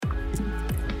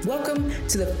Welcome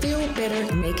to the Feel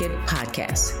Better Naked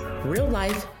podcast. Real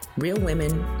life, real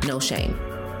women, no shame.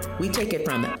 We take it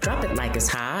from drop it like it's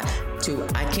hot to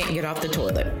I can't get off the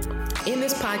toilet. In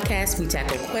this podcast, we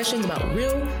tackle questions about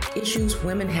real issues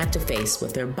women have to face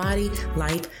with their body,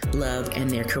 life, love, and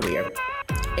their career.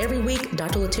 Every week,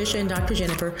 Dr. Letitia and Dr.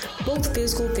 Jennifer, both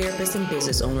physical therapists and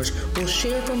business owners, will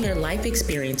share from their life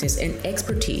experiences and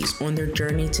expertise on their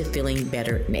journey to feeling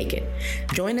better naked.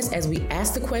 Join us as we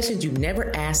ask the questions you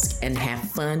never asked and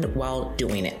have fun while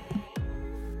doing it.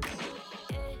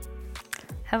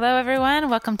 Hello, everyone.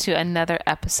 Welcome to another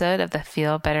episode of the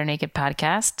Feel Better Naked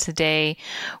podcast. Today,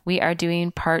 we are doing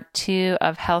part 2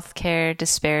 of healthcare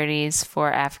disparities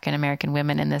for African American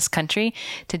women in this country.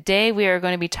 Today, we are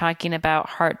going to be talking about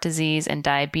heart disease and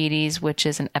diabetes, which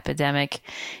is an epidemic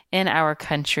in our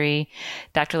country.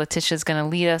 Dr. Letitia is going to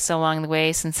lead us along the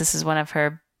way since this is one of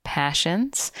her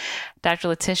passions. Dr.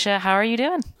 Letitia, how are you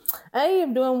doing? I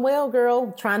am doing well,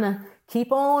 girl. Trying to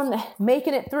keep on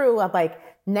making it through.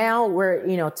 Now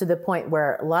we're, to the point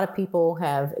where a lot of people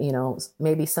have,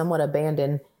 maybe somewhat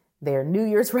abandoned their New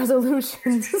Year's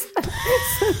resolutions.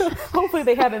 Hopefully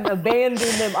they haven't abandoned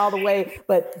them all the way,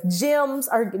 but gyms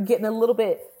are getting a little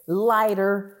bit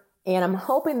lighter, and I'm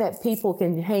hoping that people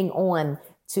can hang on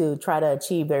to try to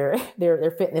achieve their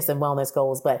fitness and wellness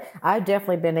goals. But I've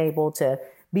definitely been able to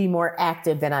be more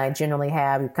active than I generally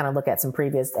have. We kind of look at some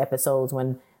previous episodes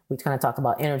when we kind of talked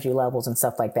about energy levels and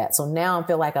stuff like that. So now I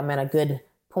feel like I'm at a good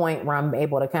point where I'm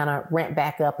able to kind of ramp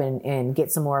back up and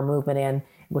get some more movement in,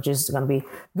 which is going to be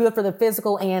good for the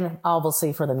physical and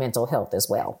obviously for the mental health as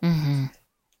well. Mm-hmm.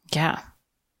 Yeah.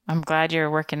 I'm glad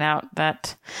you're working out.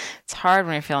 That it's hard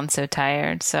when you're feeling so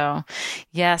tired. So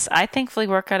yes, I thankfully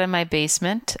work out in my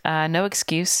basement. No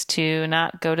excuse to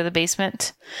not go to the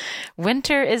basement.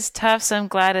 Winter is tough, so I'm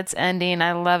glad it's ending.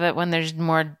 I love it when there's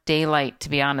more daylight, to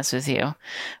be honest with you.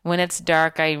 When it's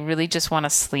dark, I really just want to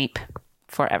sleep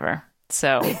forever.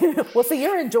 So, well, see,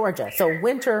 you're in Georgia, so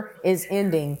winter is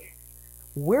ending.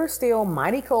 We're still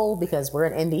mighty cold because we're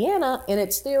in Indiana, and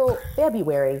it's still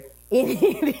February in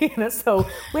Indiana. So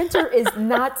winter is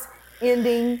not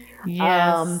ending.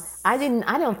 Yes. I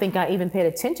don't think I even paid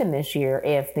attention this year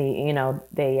if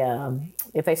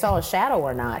if they saw a shadow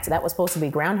or not. So that was supposed to be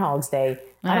Groundhog's Day.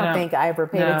 I don't think I ever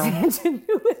paid attention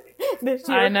to it this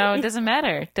year. I know. It doesn't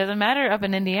matter. It doesn't matter up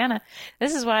in Indiana.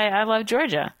 This is why I love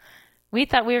Georgia. We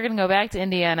thought we were going to go back to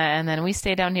Indiana, and then we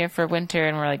stayed down here for winter,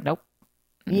 and we're like, nope,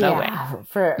 no way.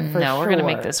 For no, sure. We're going to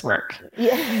make this work.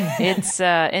 Yeah. It's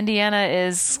Indiana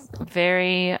is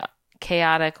very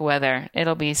chaotic weather.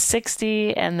 It'll be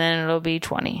 60, and then it'll be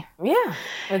 20. Yeah,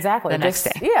 exactly. The next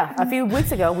day. Yeah, a few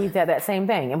weeks ago, we did that same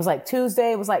thing. It was like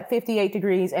Tuesday, it was like 58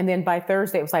 degrees, and then by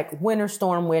Thursday, it was like winter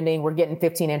storm winding. We're getting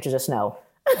 15 inches of snow.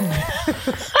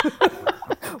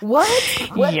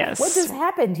 What? Yes. What just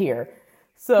happened here?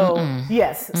 So,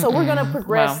 yes. So we're going to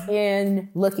progress in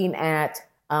looking at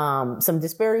some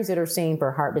disparities that are seen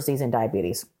for heart disease and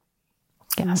diabetes.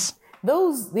 Yes.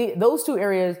 Those two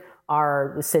areas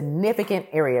are significant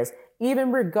areas,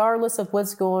 even regardless of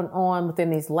what's going on within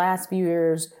these last few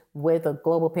years with a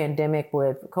global pandemic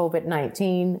with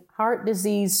COVID-19. Heart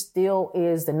disease still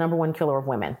is the number one killer of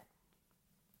women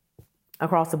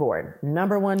across the board.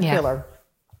 Number one killer.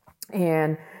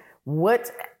 And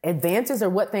what advances or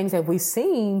what things have we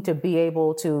seen to be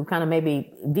able to kind of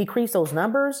maybe decrease those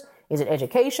numbers? Is it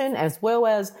education as well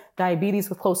as diabetes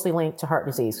was closely linked to heart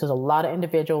disease? Because a lot of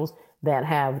individuals that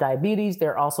have diabetes,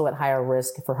 they're also at higher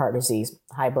risk for heart disease,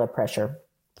 high blood pressure,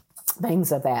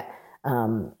 things of that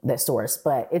source.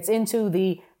 But it's into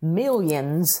the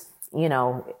millions,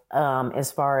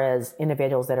 as far as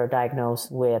individuals that are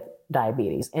diagnosed with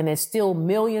diabetes. And it's still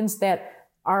millions that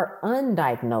are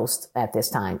undiagnosed at this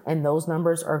time. And those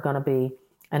numbers are going to be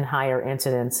in higher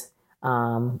incidence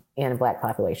in the Black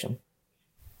population.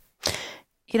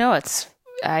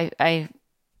 I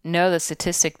know the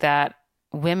statistic that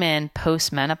women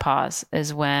post-menopause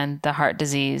is when the heart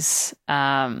disease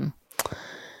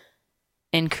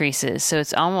increases. So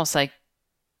it's almost like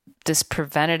this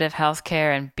preventative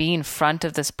healthcare and being in front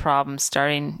of this problem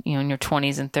starting, in your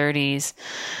 20s and 30s,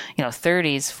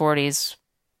 30s, 40s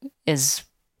is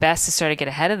best to start to get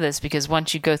ahead of this, because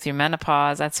once you go through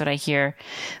menopause, that's what I hear,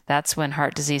 that's when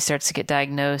heart disease starts to get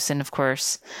diagnosed. And of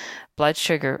course, blood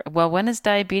sugar. Well, when is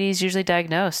diabetes usually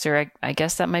diagnosed? Or I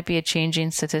guess that might be a changing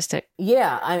statistic.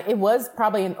 Yeah, it was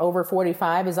probably in over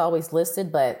 45 is always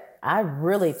listed, but I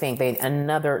really think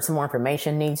some more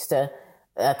information needs to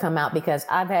come out, because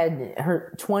I've had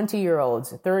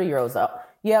 20-year-olds, 30-year-olds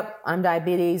yep, I'm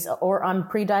diabetes, or I'm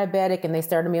pre-diabetic and they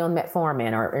started me on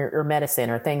metformin or medicine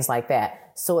or things like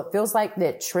that. So it feels like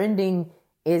that trending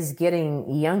is getting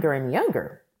younger and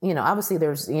younger. Obviously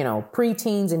there's,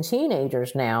 preteens and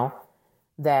teenagers now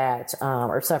that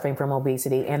are suffering from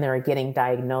obesity, and they're getting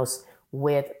diagnosed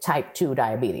with type 2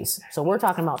 diabetes. So we're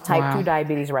talking about type 2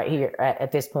 diabetes right here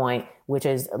at this point, which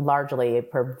is largely a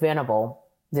preventable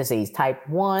disease. Type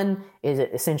 1 is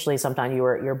essentially sometimes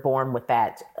you're born with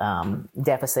that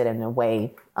deficit in the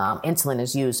way insulin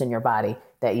is used in your body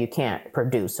that you can't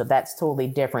produce. So that's totally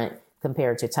different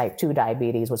compared to type 2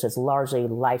 diabetes, which is largely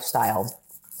lifestyle,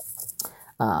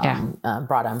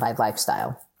 brought on by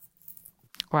lifestyle.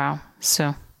 Wow.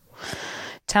 So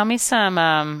tell me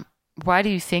why do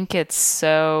you think it's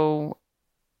so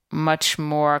much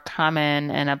more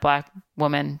common in a Black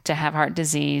woman to have heart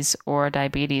disease or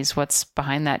diabetes? What's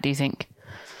behind that, do you think?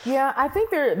 Yeah, I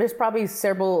think there's probably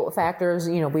several factors.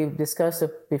 We've discussed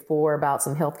it before about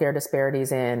some healthcare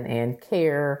disparities in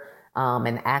care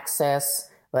and access.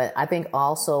 But I think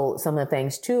also some of the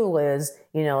things too is,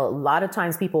 a lot of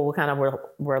times people will kind of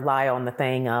rely on the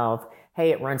thing of,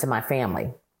 hey, it runs in my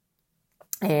family.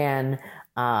 And,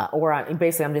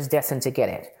 basically I'm just destined to get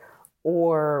it.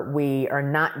 Or we are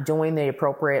not doing the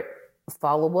appropriate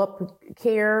follow-up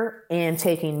care and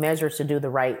taking measures to do the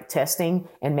right testing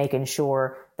and making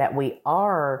sure that we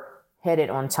are headed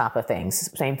on top of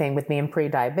things. Same thing with being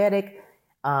pre-diabetic.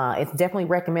 It's definitely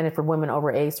recommended for women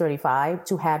over age 35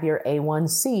 to have your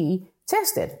A1C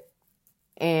tested.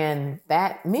 And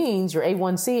that means your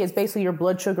A1C is basically your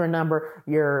blood sugar number,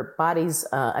 your body's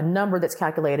a number that's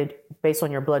calculated based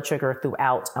on your blood sugar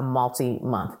throughout a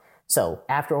multi-month. So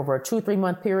after over a 2-3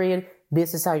 month period,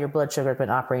 this is how your blood sugar has been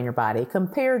operating in your body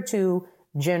compared to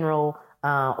general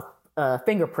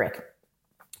finger prick,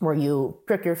 where you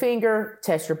prick your finger,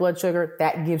 test your blood sugar.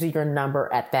 That gives you your number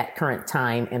at that current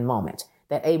time and moment.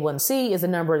 That A1C is a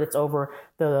number that's over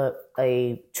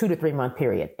a 2 to 3 month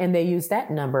period. And they use that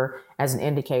number as an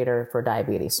indicator for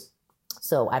diabetes.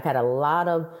 So I've had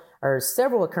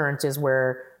several occurrences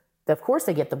where, of course,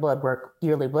 they get the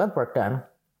yearly blood work done.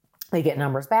 They get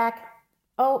numbers back.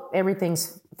 Oh,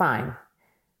 everything's fine.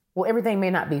 Well, everything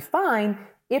may not be fine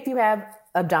if you have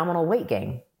abdominal weight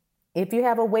gain. If you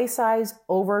have a waist size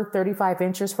over 35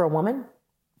 inches for a woman,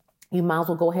 you might as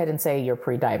well go ahead and say you're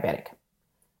pre-diabetic.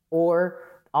 Or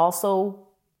also,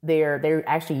 they're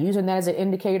actually using that as an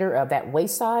indicator of that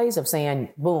waist size of saying,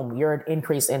 boom, you're at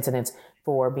increased incidence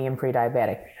for being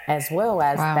pre-diabetic, as well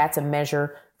as that's a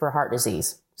measure for heart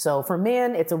disease. So for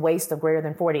men, it's a waist of greater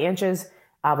than 40 inches.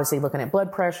 Obviously, looking at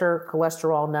blood pressure,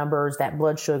 cholesterol numbers, that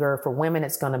blood sugar. For women,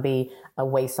 it's going to be a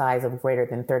waist size of greater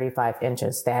than 35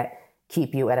 inches that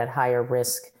keep you at a higher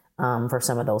risk for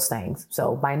some of those things.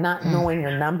 So by not knowing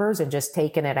your numbers and just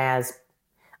taking it as,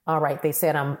 all right, they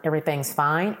said everything's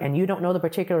fine, and you don't know the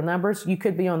particular numbers, you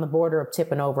could be on the border of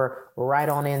tipping over right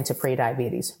on into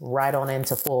pre-diabetes, right on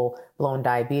into full-blown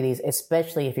diabetes,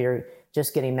 especially if you're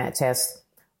just getting that test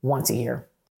once a year.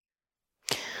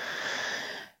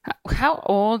 How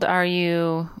old are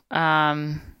you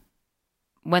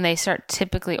when they start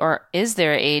typically, or is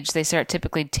there an age they start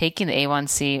typically taking the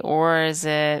A1C, or is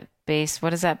it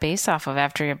what is that based off of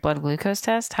after your blood glucose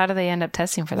test? How do they end up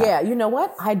testing for that? Yeah, you know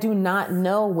what? I do not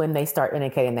know when they start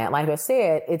indicating that. Like I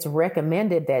said, it's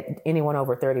recommended that anyone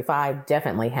over 35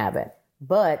 definitely have it.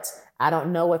 But I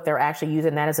don't know if they're actually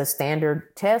using that as a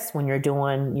standard test when you're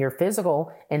doing your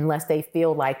physical, unless they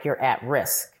feel like you're at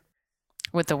risk.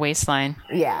 With the waistline.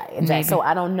 Yeah, exactly. So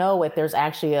I don't know if there's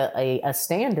actually a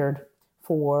standard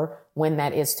for when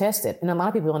that is tested. And a lot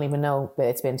of people don't even know that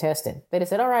it's been tested. They just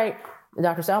said, all right,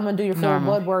 Dr. Salmon, do your full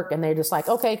blood work. And they're just like,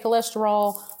 okay,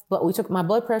 cholesterol, but my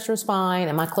blood pressure is fine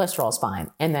and my cholesterol is fine.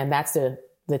 And then that's the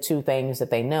two things that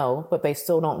they know, but they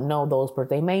still don't know those, but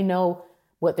they may know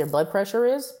what their blood pressure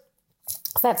is.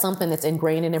 That's something that's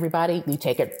ingrained in everybody. You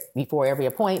take it before every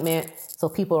appointment. So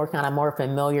people are kind of more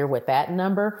familiar with that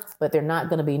number, but they're not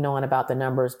going to be knowing about the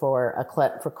numbers for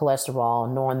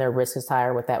cholesterol, knowing their risk is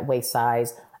higher with that waist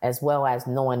size, as well as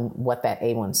knowing what that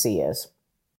A1C is.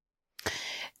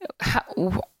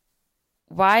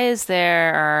 Why is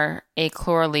there a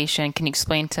correlation? Can you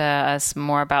explain to us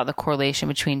more about the correlation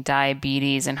between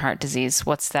diabetes and heart disease?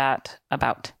 What's that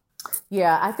about?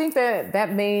 Yeah, I think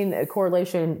that main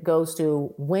correlation goes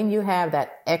to when you have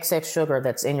that excess sugar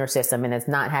that's in your system and it's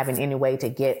not having any way to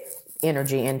get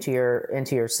energy into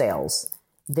your cells.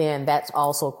 Then that's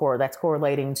also that's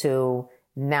correlating to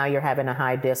now you're having a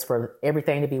high risk for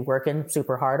everything to be working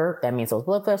super harder. That means those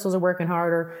blood vessels are working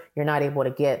harder. You're not able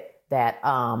to get that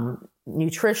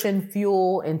nutrition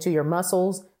fuel into your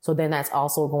muscles. So then that's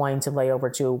also going to lay over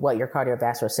to what your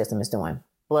cardiovascular system is doing.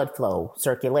 Blood flow,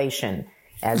 circulation.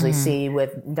 As we see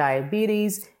with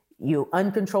diabetes,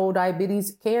 uncontrolled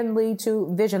diabetes can lead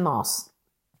to vision loss.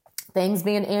 things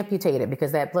being amputated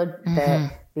because that blood,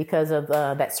 because of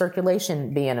that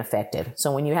circulation being affected.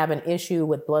 So when you have an issue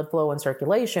with blood flow and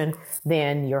circulation,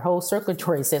 then your whole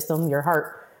circulatory system, your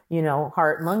heart,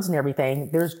 heart, lungs and everything,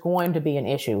 there's going to be an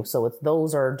issue. So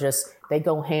those are just, they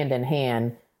go hand in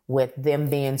hand with them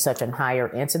being such a higher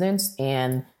incidence,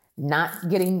 and not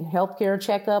getting healthcare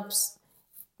checkups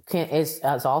is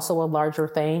also a larger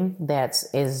thing that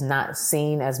is not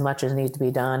seen as much as needs to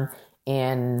be done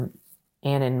in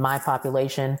my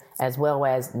population, as well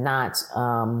as not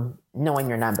knowing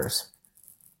your numbers.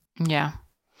 Yeah.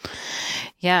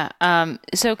 Yeah.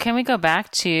 So can we go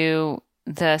back to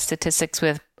the statistics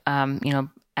with,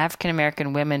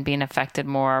 African-American women being affected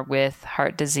more with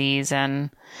heart disease and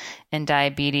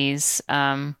diabetes?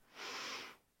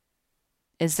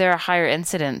 Is there a higher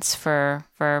incidence for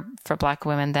Black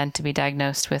women than to be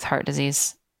diagnosed with heart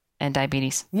disease and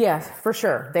diabetes? Yes, for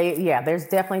sure. There's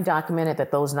definitely documented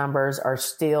that those numbers are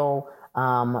still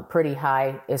pretty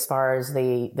high as far as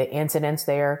the incidence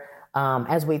there.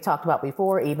 As we talked about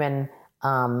before, even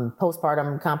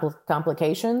postpartum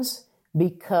complications,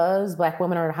 because Black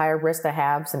women are at higher risk to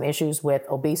have some issues with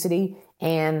obesity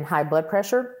and high blood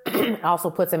pressure, also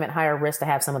puts them at higher risk to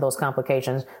have some of those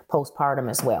complications postpartum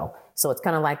as well. So it's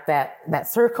kind of like that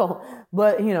circle,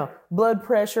 but blood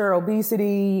pressure,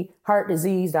 obesity, heart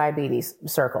disease, diabetes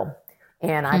circle.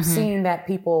 And I've seen that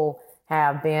people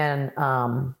have been,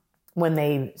 when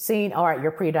they've seen, all right,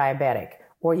 you're pre-diabetic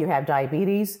or you have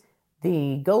diabetes,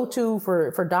 the go-to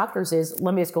for doctors is,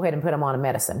 let me just go ahead and put them on a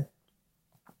medicine.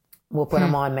 We'll put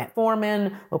them on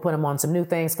metformin. We'll put them on some new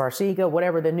things, Farxiga,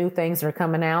 whatever the new things that are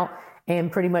coming out. And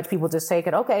pretty much people just take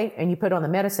it, okay, and you put on the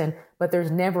medicine, but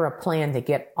there's never a plan to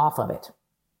get off of it.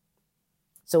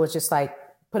 So it's just like,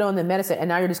 put on the medicine, and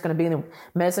now you're just going to be in the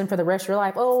medicine for the rest of your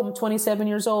life. Oh, I'm 27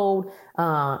 years old,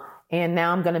 and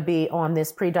now I'm going to be on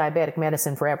this pre-diabetic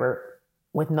medicine forever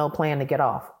with no plan to get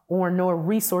off, or no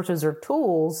resources or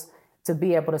tools to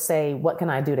be able to say, what can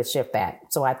I do to shift that?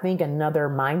 So I think another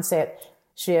mindset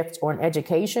shift or an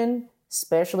education,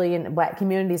 especially in Black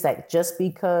communities, that just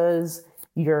because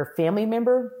your family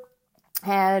member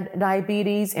had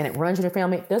diabetes and it runs in your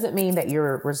family doesn't mean that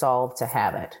you're resolved to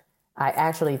have it. I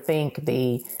actually think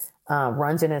the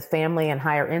runs in his family and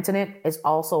higher incident is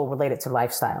also related to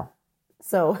lifestyle.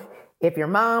 So if your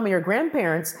mom or your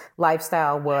grandparents'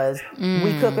 lifestyle was,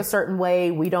 we cook a certain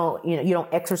way, we don't, you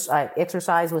don't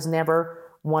exercise was never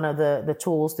one of the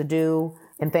tools to do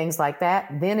and things like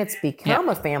that, then it's become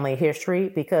a family history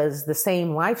because the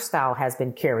same lifestyle has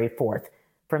been carried forth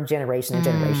from generation to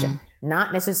generation.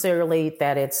 Not necessarily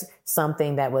that it's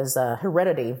something that was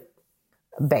heredity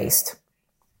based.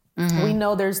 We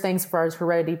know there's things as far as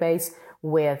heredity based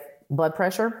with blood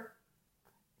pressure,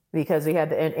 because we had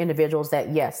the individuals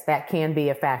that, yes, that can be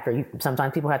a factor.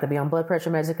 Sometimes people have to be on blood pressure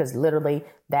medicine because literally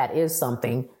that is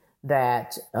something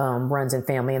that runs in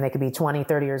family, and they could be 20,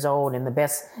 30 years old in the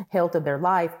best health of their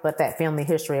life, but that family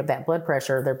history of that blood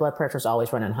pressure, their blood pressure is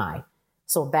always running high.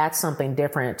 So that's something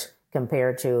different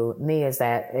compared to me, is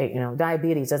that,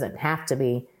 diabetes doesn't have to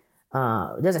be,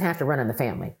 doesn't have to run in the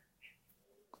family.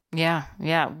 Yeah.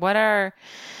 Yeah. What are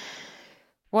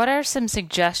some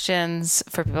suggestions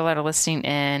for people that are listening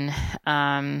in?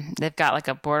 They've got like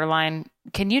a borderline.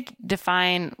 Can you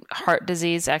define heart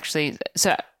disease actually?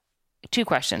 So 2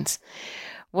 questions.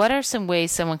 What are some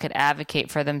ways someone could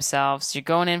advocate for themselves? You're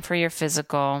going in for your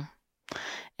physical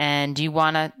and they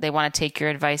want to take your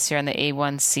advice here on the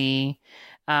A1C.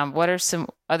 What are some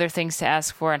other things to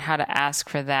ask for and how to ask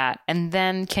for that? And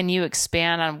then can you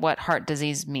expand on what heart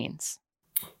disease means?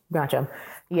 Gotcha.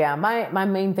 Yeah. My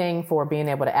main thing for being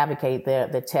able to advocate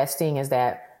the testing is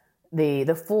that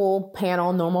the full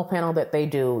panel, normal panel that they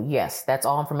do, yes, that's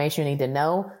all information you need to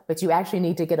know, but you actually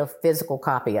need to get a physical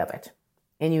copy of it.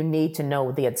 And you need to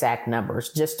know the exact numbers.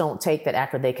 Just don't take that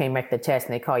after they came back the test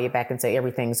and they call you back and say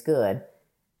everything's good.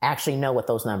 Actually know what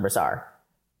those numbers are.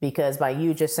 Because by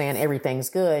you just saying everything's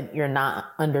good, you're not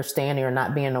understanding or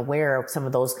not being aware of some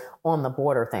of those on the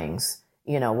border things,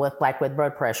 with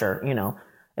blood pressure,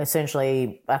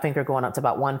 essentially, I think they're going up to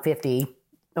about 150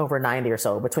 over 90 or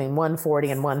so. Between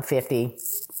 140 and 150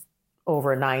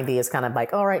 over 90 is kind of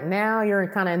like, all right, now you're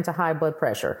kind of into high blood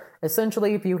pressure.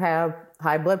 Essentially, if you have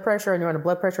high blood pressure and you're on a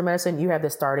blood pressure medicine, you have the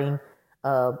starting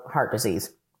of heart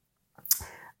disease.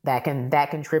 That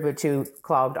contribute to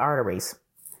clogged arteries.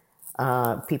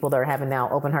 People that are having now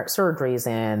open heart surgeries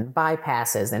and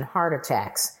bypasses and heart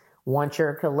attacks. Once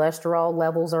your cholesterol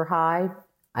levels are high,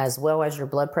 as well as your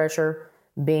blood pressure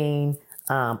being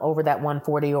over that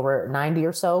 140 over 90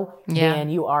 or so, then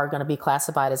you are going to be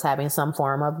classified as having some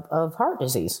form of heart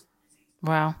disease.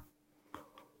 Wow.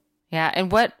 Yeah.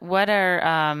 And what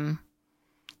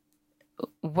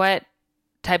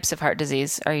types of heart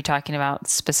disease are you talking about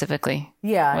specifically?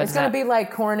 Yeah, it's going to be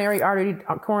like coronary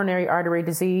artery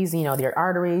disease. Your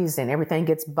arteries and everything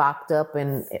gets blocked up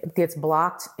and it gets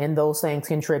blocked, and those things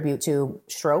contribute to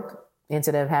stroke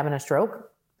instead of having a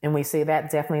stroke. And we see that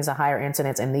definitely is a higher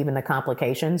incidence, and even the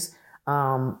complications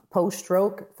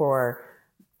post-stroke for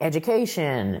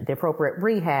education, the appropriate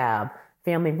rehab,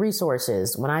 family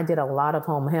resources. When I did a lot of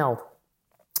home health,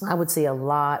 I would see a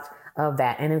lot of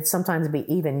that. And it sometimes be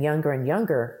even younger and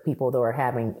younger people that are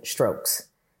having strokes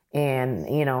and,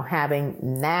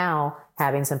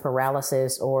 having some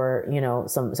paralysis or,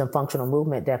 some functional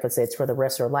movement deficits for the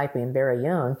rest of their life, being very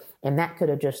young. And that could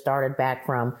have just started back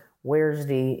from where's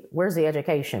the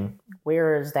education?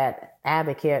 Where is that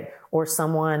advocate or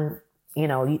someone,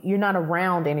 you're not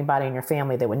around anybody in your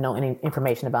family that would know any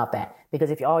information about that. Because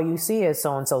if all you see is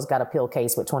so-and-so's got a pill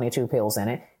case with 22 pills in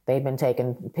it, they've been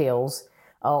taking pills.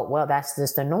 Oh, well, that's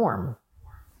just the norm.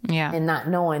 Yeah. And not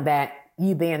knowing that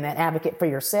you being that advocate for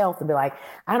yourself to be like,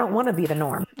 I don't want to be the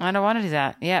norm. I don't want to do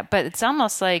that. Yeah. But it's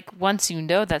almost like once you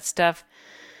know that stuff,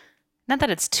 not that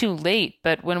it's too late,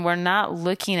 but when we're not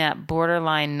looking at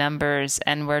borderline numbers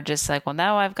and we're just like, well,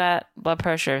 now I've got blood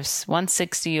pressure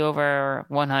 160 over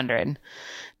 100.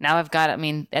 Now I've got,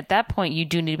 at that point, you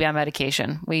do need to be on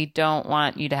medication. We don't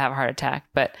want you to have a heart attack.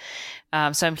 But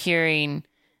so I'm hearing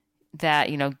that,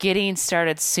 getting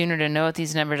started sooner, to know what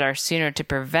these numbers are sooner, to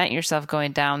prevent yourself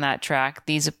going down that track.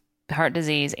 These heart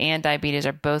disease and diabetes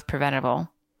are both preventable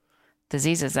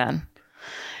diseases then.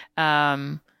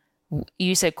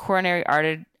 You said coronary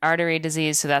artery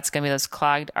disease, so that's going to be those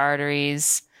clogged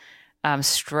arteries,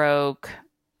 stroke,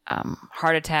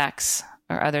 heart attacks,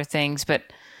 or other things. But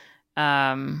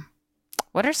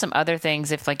what are some other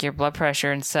things if like your blood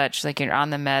pressure and such, like you're on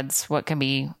the meds, what can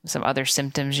be some other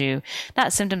symptoms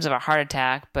not symptoms of a heart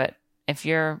attack, but if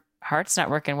your heart's not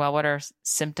working well, what are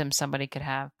symptoms somebody could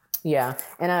have? Yeah.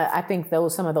 And I think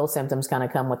some of those symptoms kind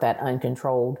of come with that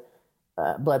uncontrolled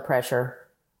blood pressure,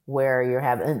 where you're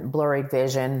having blurry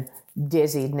vision,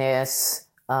 dizziness,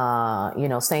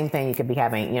 same thing. You could be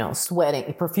having,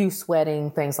 sweating, profuse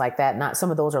sweating, things like that. Not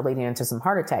some of those are leading into some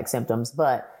heart attack symptoms,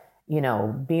 but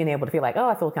being able to feel like, oh,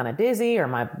 I feel kind of dizzy or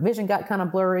my vision got kind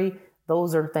of blurry.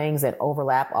 Those are things that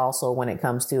overlap also when it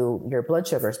comes to your blood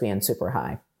sugars being super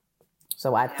high.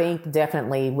 So I think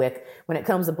definitely when it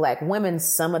comes to Black women,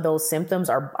 some of those symptoms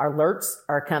our alerts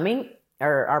are coming,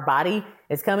 or our body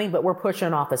is coming, but we're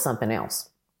pushing off as something else.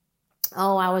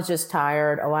 Oh, I was just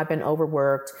tired. Oh, I've been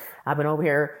overworked. I've been over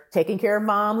here taking care of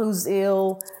mom who's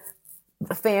ill,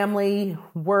 family,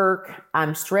 work.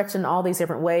 I'm stretching all these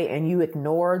different ways, and you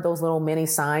ignore those little mini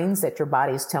signs that your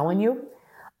body is telling you.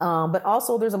 But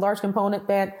also there's a large component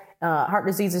that heart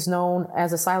disease is known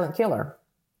as a silent killer.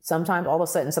 Sometimes all of a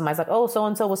sudden somebody's like, oh,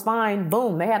 so-and-so was fine.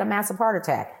 Boom, they had a massive heart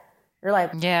attack. You're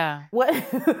like, yeah, what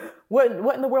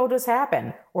in the world just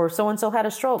happened? Or so-and-so had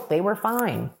a stroke. They were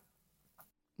fine.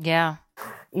 Yeah.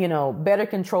 Better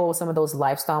control some of those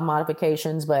lifestyle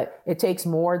modifications, but it takes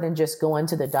more than just going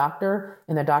to the doctor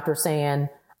and the doctor saying,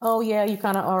 oh yeah, you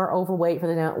kind of are overweight for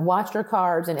the watch your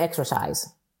carbs and exercise.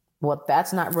 Well,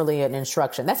 that's not really an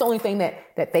instruction. That's the only thing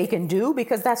that they can do,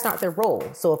 because that's not their role.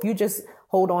 So if you just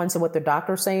hold on to what the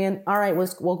doctor's saying, all right,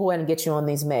 we'll go ahead and get you on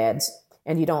these meds,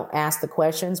 and you don't ask the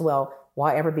questions, well, will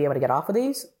I ever be able to get off of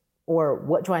these? Or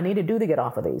what do I need to do to get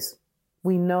off of these?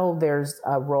 We know there's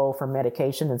a role for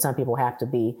medication and some people have to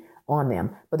be on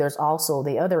them, but there's also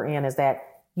the other end is that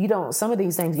some of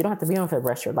these things you don't have to be on for the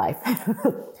rest of your life.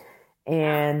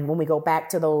 And when we go back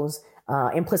to those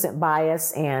implicit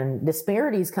bias and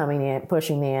disparities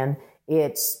pushing in,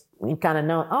 it's we kind of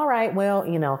know, all right, well,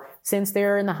 since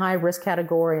they're in the high risk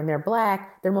category and they're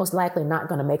Black, they're most likely not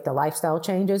going to make the lifestyle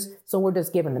changes. So we're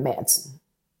just giving the meds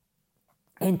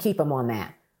and keep them on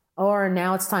that. Or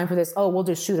now it's time for this. Oh, we'll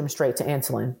just shoot them straight to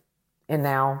insulin. And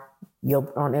now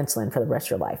you're on insulin for the rest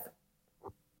of your life.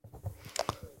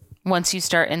 Once you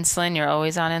start insulin, you're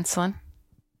always on insulin?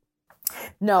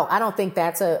 No, I don't think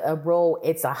that's a role.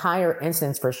 It's a higher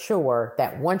incidence for sure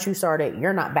that once you start it,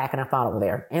 you're not backing up out of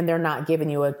there. And they're not giving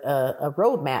you a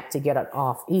roadmap to get it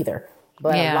off either.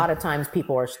 But a lot of times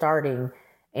people are starting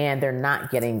and they're not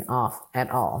getting off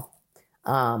at all.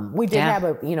 We did have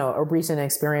a recent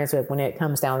experience with when it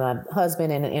comes down to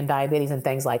husband and diabetes and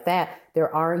things like that.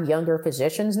 There are younger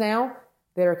physicians now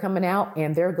that are coming out,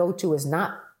 and their go-to is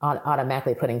not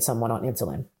automatically putting someone on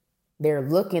insulin. They're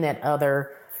looking at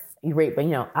other,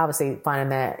 obviously finding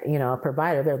that, a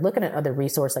provider, they're looking at other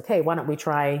resources like, hey, why don't we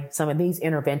try some of these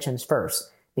interventions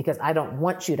first? Because I don't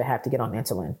want you to have to get on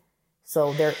insulin.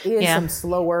 So there is some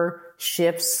slower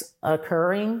shifts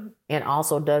occurring, and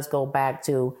also does go back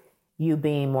to you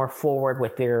being more forward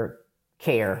with your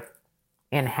care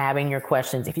and having your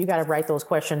questions. If you got to write those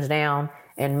questions down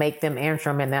and make them answer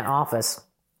them in that office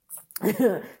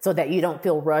so that you don't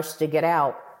feel rushed to get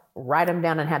out, write them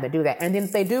down and have to do that. And then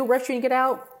if they do rush you to get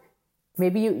out,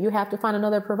 maybe you have to find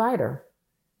another provider.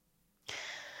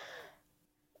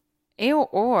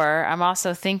 Or I'm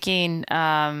also thinking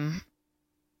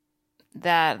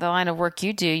that the line of work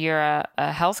you do, you're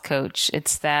a health coach.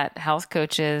 It's that health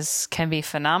coaches can be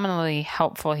phenomenally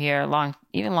helpful here,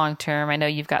 even long term. I know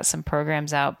you've got some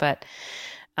programs out, but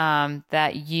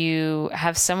that you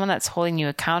have someone that's holding you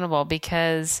accountable,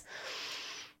 because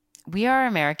we are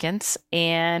Americans,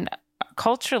 and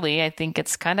culturally, I think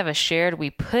it's kind of a shared, we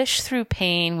push through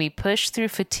pain, we push through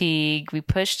fatigue, we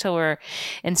push till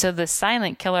and so the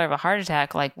silent killer of a heart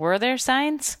attack, like, were there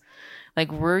signs?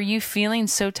 Like, were you feeling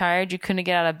so tired you couldn't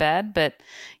get out of bed, but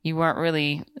you weren't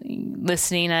really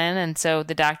listening in? And so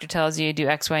the doctor tells you to do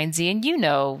X, Y, and Z, and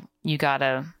you got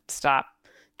to stop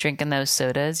drinking those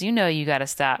sodas. You got to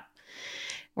stop.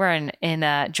 We're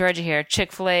in Georgia here.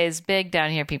 Chick-fil-A is big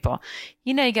down here, people.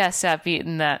 You got to stop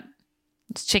eating that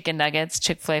chicken nuggets,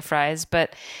 Chick-fil-A fries.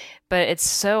 But it's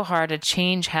so hard to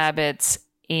change habits,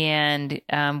 and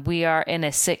we are in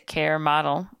a sick care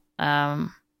model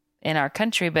in our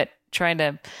country, but trying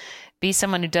to be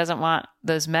someone who doesn't want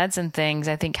those meds and things,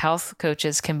 I think health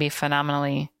coaches can be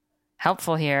phenomenally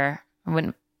helpful here.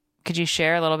 Could you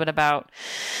share a little bit about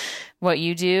what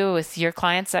you do with your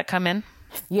clients that come in?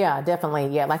 Yeah, definitely.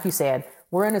 Yeah, like you said,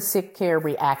 we're in a sick care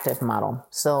reactive model.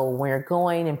 So when you're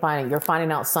going and you're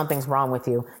finding out something's wrong with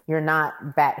you, you're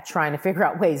not back trying to figure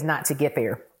out ways not to get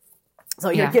there. So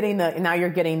you're getting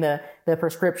the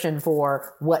prescription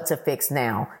for what to fix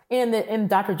now. And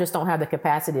doctors just don't have the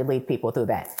capacity to lead people through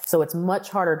that. So it's much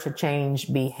harder to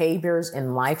change behaviors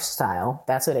and lifestyle.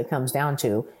 That's what it comes down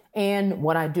to. And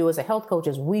what I do as a health coach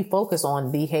is we focus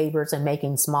on behaviors and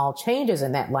making small changes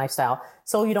in that lifestyle,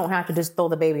 so you don't have to just throw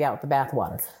the baby out with the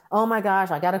bathwater. Oh my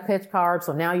gosh, I got to catch carbs.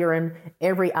 So now you're in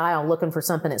every aisle looking for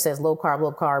something that says low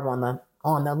carb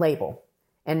on the label.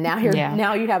 And now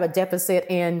now you have a deficit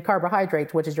in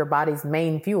carbohydrates, which is your body's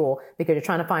main fuel, because you're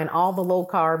trying to find all the low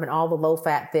carb and all the low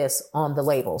fat this on the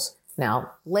labels.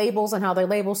 Now, labels and how they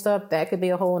label stuff, that could be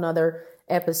a whole nother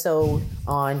episode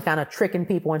on kind of tricking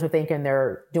people into thinking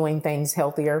they're doing things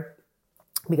healthier,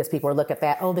 because people are looking at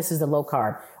that. Oh, this is the low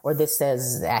carb, or this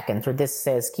says Atkins, or this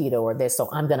says keto, or this. So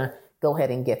I'm going to go ahead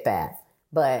and get that.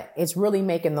 But it's really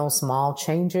making those small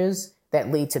changes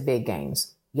that lead to big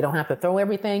gains. You don't have to throw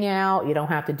everything out. You don't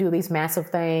have to do these massive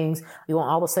things. You won't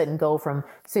all of a sudden go from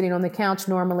sitting on the couch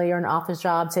normally or an office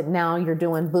job to now you're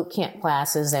doing boot camp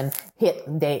classes and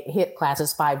hit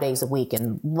classes 5 days a week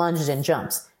and lunges and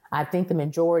jumps. I think the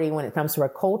majority, when it comes to a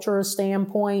culture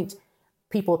standpoint,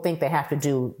 people think they have to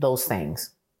do those things.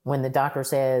 When the doctor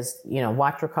says,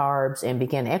 watch your carbs and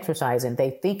begin exercising, they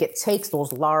think it takes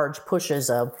those large pushes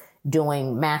of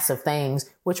doing massive things,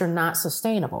 which are not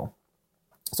sustainable.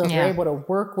 So if you're able to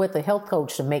work with a health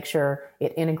coach to make sure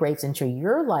it integrates into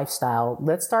your lifestyle,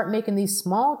 let's start making these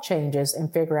small changes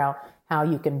and figure out how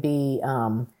you can be,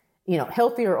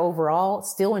 healthier overall,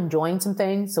 still enjoying some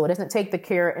things. So it doesn't take the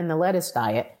carrot and the lettuce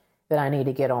diet that I need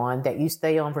to get on, that you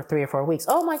stay on for 3 or 4 weeks.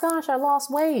 Oh my gosh, I lost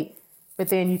weight, but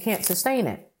then you can't sustain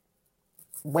it.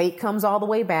 Weight comes all the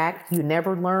way back. You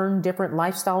never learn different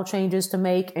lifestyle changes to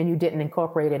make, and you didn't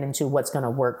incorporate it into what's going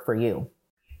to work for you.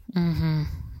 Mm-hmm.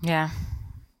 Yeah.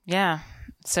 Yeah.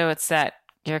 So it's that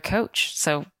you're a coach.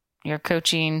 So you're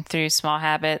coaching through small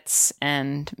habits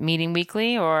and meeting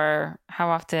weekly, or how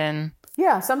often?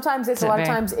 Yeah, sometimes a lot of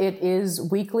times it is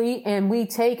weekly, and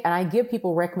I give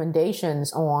people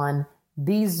recommendations on,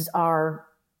 these are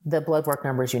the blood work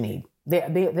numbers you need.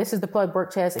 This is the blood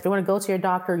work test. If you want to go to your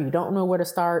doctor, you don't know where to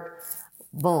start,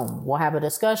 boom, we'll have a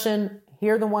discussion.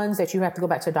 Here are the ones that you have to go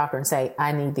back to the doctor and say,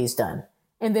 I need these done.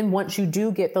 And then once you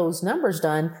do get those numbers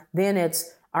done, then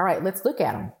it's, all right, let's look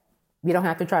at them. You don't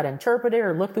have to try to interpret it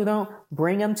or look through them.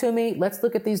 Bring them to me. Let's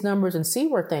look at these numbers and see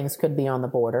where things could be on the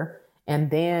border.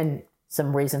 And then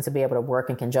some reasons to be able to work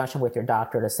in conjunction with your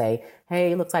doctor to say,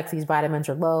 hey, it looks like these vitamins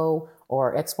are low,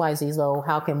 or XYZ is low.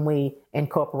 How can we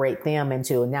incorporate them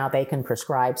into, now they can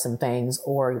prescribe some things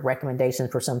or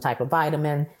recommendations for some type of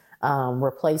vitamin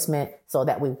replacement, so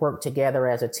that we work together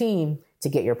as a team to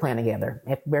get your plan together.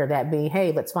 Whether that be,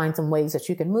 hey, let's find some ways that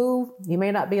you can move. You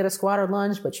may not be able to squat or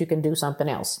lunge, but you can do something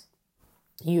else.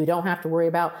 You don't have to worry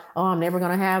about, oh, I'm never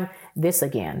going to have this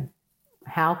again.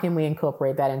 How can we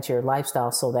incorporate that into your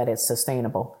lifestyle so that it's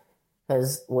sustainable?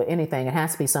 Because with anything, it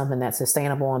has to be something that's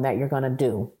sustainable and that you're going to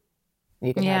do.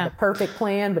 You can have the perfect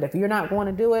plan, but if you're not going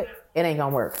to do it, it ain't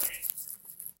going to work.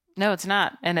 No, it's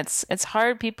not. And it's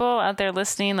hard. People out there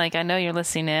listening, like I know you're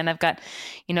listening in. I've got,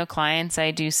 clients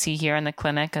I do see here in the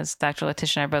clinic, as Dr.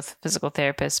 Letitia and I are both physical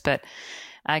therapists, but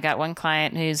I got one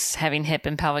client who's having hip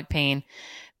and pelvic pain,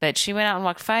 but she went out and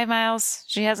walked 5 miles.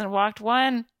 She hasn't walked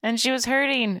one and she was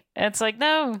hurting. It's like,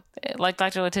 no, like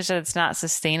Dr. Letitia, it's not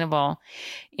sustainable.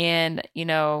 And,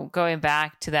 going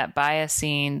back to that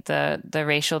biasing, the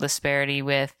racial disparity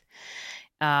with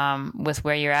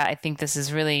where you're at, I think this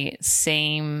is really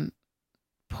same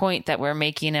point that we're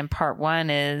making in part one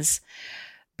is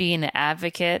being an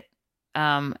advocate,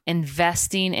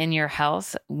 investing in your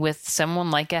health with someone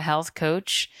like a health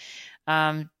coach,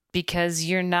 because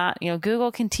you're not,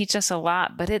 Google can teach us a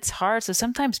lot, but it's hard. So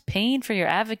sometimes paying for your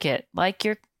advocate, like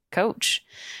your coach.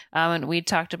 And we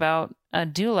talked about a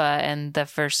doula in the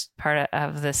first part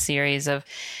of the series of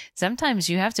sometimes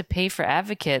you have to pay for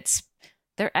advocates.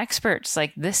 They're experts.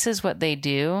 Like this is what they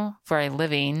do for a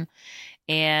living.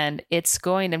 And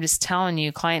I'm just telling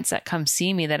you, clients that come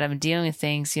see me that I'm dealing with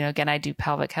things, again, I do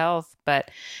pelvic health, but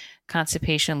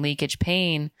constipation, leakage,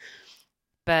 pain,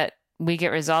 but we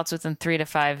get results within 3 to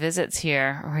 5 visits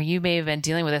here, or you may have been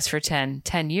dealing with this for 10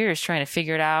 years trying to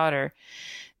figure it out, or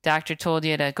doctor told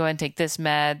you to go ahead and take this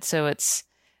med. So it's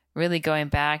really going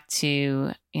back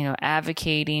to,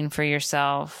 advocating for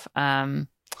yourself.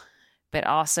 But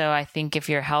also I think if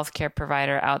you're a healthcare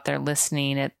provider out there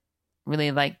listening, it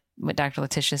really like what Dr.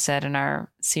 Letitia said in our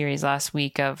series last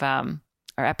week of, our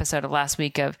episode of last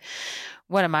week of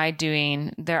what am I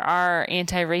doing? There are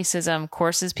anti-racism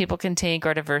courses people can take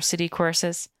or diversity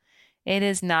courses. It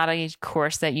is not a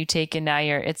course that you take and now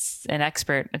it's an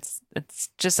expert. It's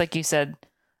just like you said,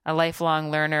 a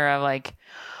lifelong learner of like,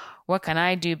 what can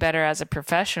I do better as a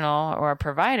professional or a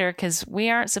provider? Because we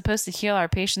aren't supposed to heal our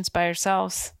patients by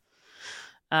ourselves.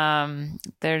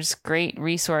 There's great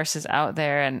resources out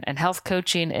there and health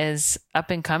coaching is up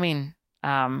and coming,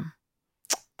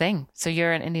 thing. So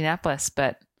you're in Indianapolis,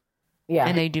 but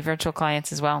I know you do virtual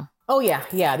clients as well. Oh yeah.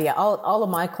 All of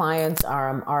my clients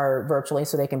are virtually,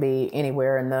 so they can be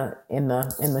anywhere in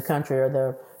the country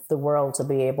or the world to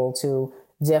be able to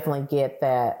definitely get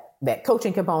that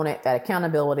coaching component, that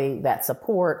accountability, that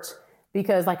support.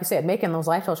 Because like you said, making those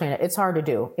lifestyle changes, it's hard to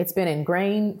do. It's been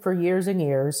ingrained for years and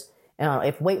years.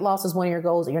 If weight loss is one of your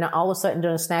goals, you're not all of a sudden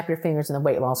going to snap your fingers and the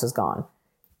weight loss is gone.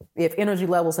 If energy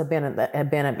levels have been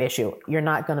an issue, you're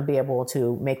not going to be able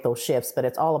to make those shifts, but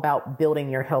it's all about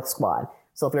building your health squad.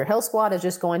 So if your health squad is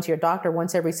just going to your doctor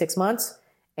once every 6 months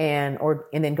and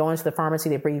then going to the pharmacy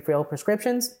to refill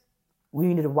prescriptions, we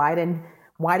need to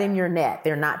widen your net.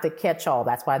 They're not the catch-all.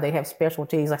 That's why they have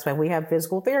specialties. That's why we have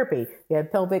physical therapy. We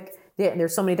have pelvic.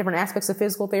 There's so many different aspects of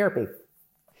physical therapy.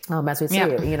 As we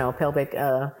say, pelvic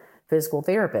physical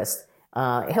therapist,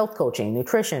 health coaching,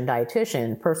 nutrition,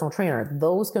 dietitian, personal trainer,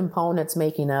 those components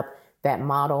making up that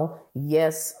model.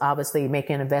 Yes, obviously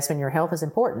making an investment in your health is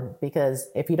important because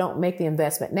if you don't make the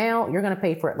investment now, you're going to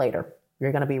pay for it later.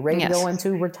 You're going to be ready to go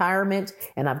into retirement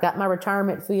and I've got my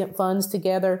retirement funds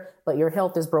together, but your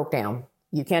health is broke down.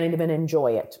 You can't even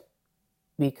enjoy it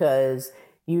because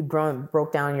you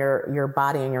broke down your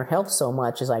body and your health so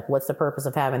much. Is like, what's the purpose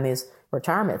of having these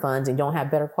retirement funds and you don't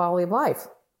have better quality of life?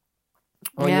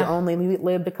 Or you only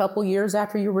lived a couple years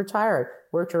after you retired,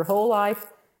 worked your whole life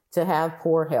to have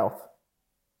poor health.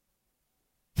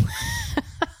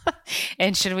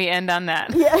 And should we end on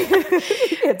that? Yeah,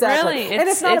 exactly. Really, and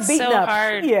it's not a beating so up.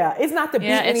 hard. Yeah, it's not to beat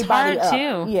anybody up. It's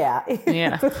hard too.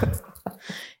 Yeah.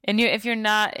 And if you're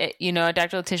not,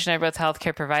 Dr. Letitia and I are both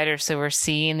healthcare providers, so we're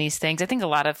seeing these things. I think a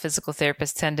lot of physical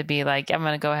therapists tend to be like, I'm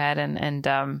going to go ahead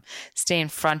and stay in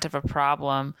front of a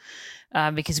problem.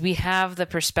 Because we have the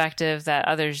perspective that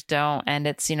others don't. And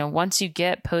it's, once you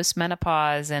get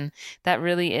post-menopause, and that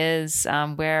really is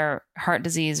where heart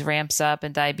disease ramps up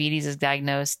and diabetes is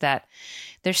diagnosed, that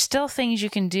there's still things you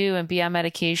can do and be on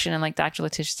medication. And like Dr.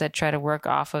 Letitia said, try to work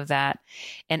off of that.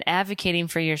 And advocating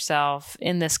for yourself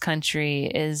in this country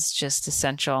is just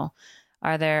essential.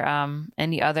 Are there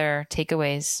any other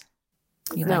takeaways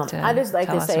you'd like to I just like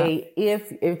tell to us say,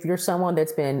 if you're someone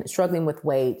that's been struggling with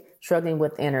weight, struggling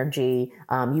with energy,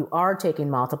 you are taking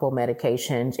multiple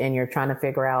medications and you're trying to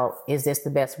figure out, is this the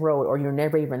best road? Or you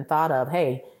never even thought of,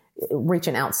 hey,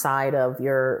 reaching outside of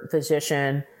your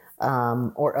physician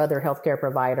or other healthcare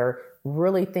provider,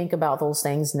 really think about those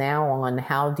things now on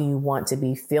how do you want to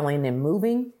be feeling and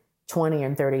moving 20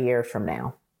 and 30 years from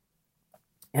now.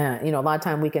 A lot of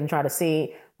time we can try to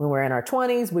see When we're in our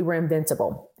 20s, we were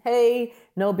invincible. Hey,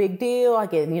 no big deal. I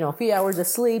get, a few hours of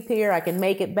sleep here. I can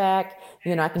make it back.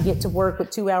 I can get to work with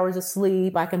 2 hours of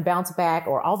sleep. I can bounce back,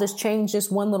 or I'll just change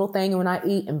just one little thing when I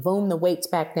eat and boom, the weight's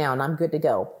back down. I'm good to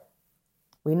go.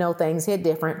 We know things hit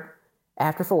different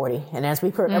after 40. And as we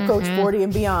approach 40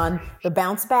 and beyond, the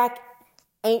bounce back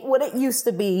ain't what it used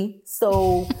to be.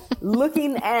 So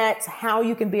looking at how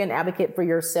you can be an advocate for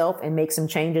yourself and make some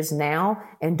changes now,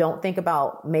 and don't think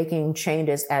about making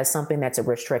changes as something that's a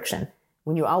restriction.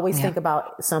 When you always think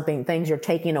about things you're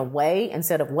taking away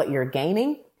instead of what you're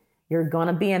gaining, you're going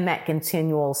to be in that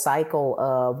continual cycle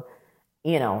of,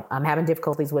 I'm having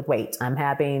difficulties with weight.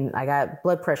 I got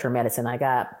blood pressure medicine. I'm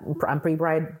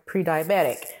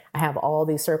pre-diabetic. I have all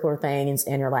these circular things,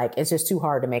 and you're like, it's just too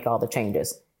hard to make all the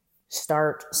changes.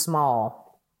 Start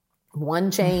small,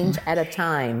 one change at a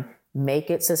time, make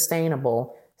it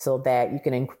sustainable so that you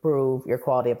can improve your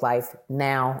quality of life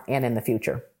now and in the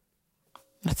future.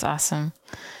 That's awesome.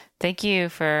 Thank you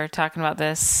for talking about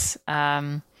this.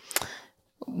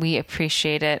 We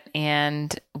appreciate it.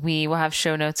 And we will have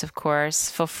show notes, of course.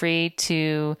 Feel free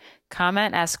to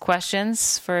comment, ask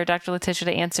questions for Dr. Letitia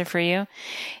to answer for you.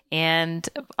 And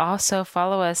also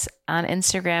follow us on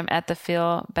Instagram at the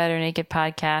Feel Better Naked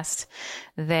Podcast.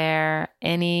 There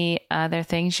any other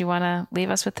things you want to leave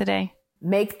us with today?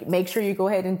 Make sure you go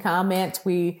ahead and comment.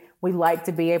 We like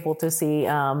to be able to see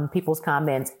people's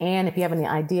comments. And if you have any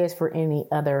ideas for any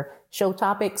other show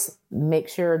topics, make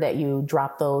sure that you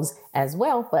drop those as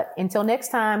well. But until next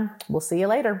time, we'll see you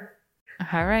later.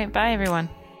 All right. Bye, everyone.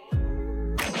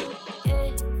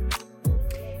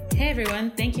 Hey,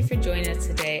 everyone. Thank you for joining us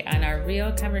today on our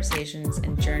real conversations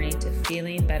and journey to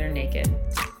feeling better naked.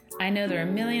 I know there are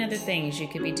a million other things you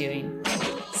could be doing.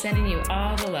 Sending you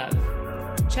all the love.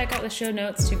 Check out the show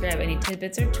notes to grab any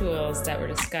tidbits or tools that were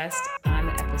discussed on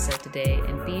the episode today,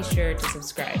 and be sure to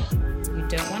subscribe. You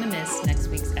don't want to miss next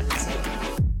week's episode.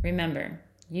 Remember,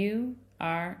 you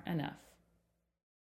are enough.